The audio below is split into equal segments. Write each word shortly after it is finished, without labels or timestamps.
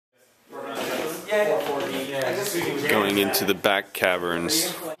Going into the back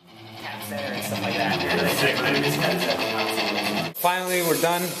caverns. Finally, we're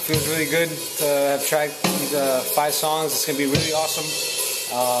done. Feels really good to have tracked these 5 songs. It's gonna be really awesome.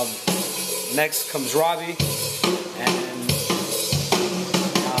 Next comes Robbie, and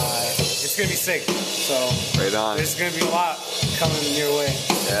it's gonna be sick. So right on. There's gonna be a lot coming your way.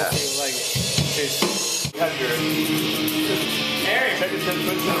 Yeah. Hopefully you like it. Cheers. Harry, check your 10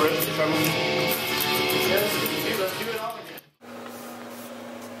 foot to the wrist. Let's do it all.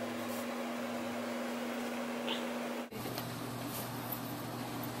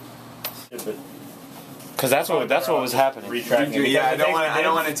 Because that's what was happening. Retracting. Yeah, I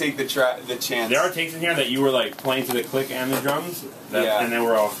don't want to take the chance. There are takes in here that you were like playing to the click and the drums, and then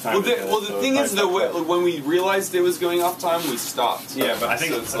we're off time. Well, the thing is, though, when we realized it was going off time, we stopped. Yeah, but I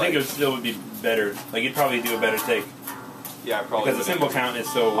think it still would be better. Like you'd probably do a better take. Yeah, probably. Because the cymbal count is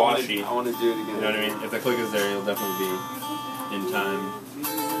so washy. I want to do it again. You know what I mean? If the click is there, you'll definitely be in time.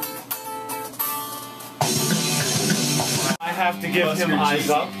 I have to give him eyes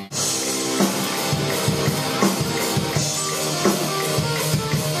up.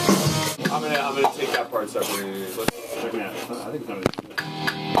 I'm gonna take that part separately. I think it's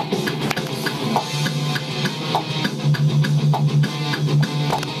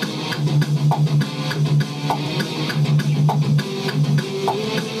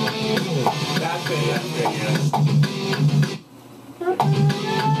That's it, yes.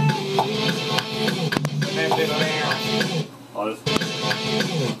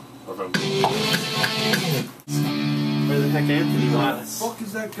 Where the heck Anthony was? What the fuck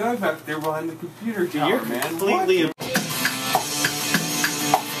is that guy back there behind the computer tower, You're man? completely... What?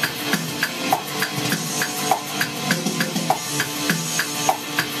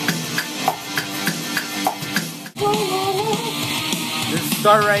 Just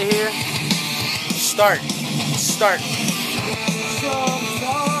start right here. Start.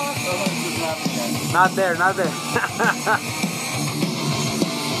 Not there.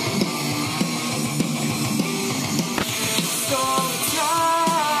 Sometimes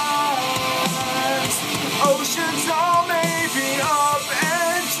oceans all may be up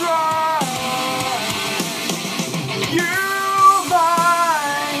and dry. You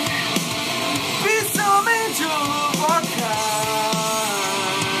might be some angel of our kind.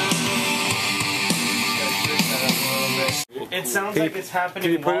 It sounds like it's happening.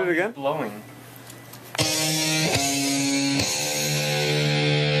 Can you put it again? Blowing.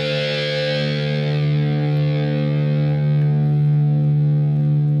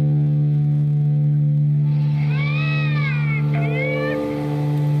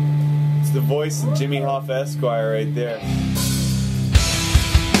 It's the voice of Jimmy HOFFA Esquire right there.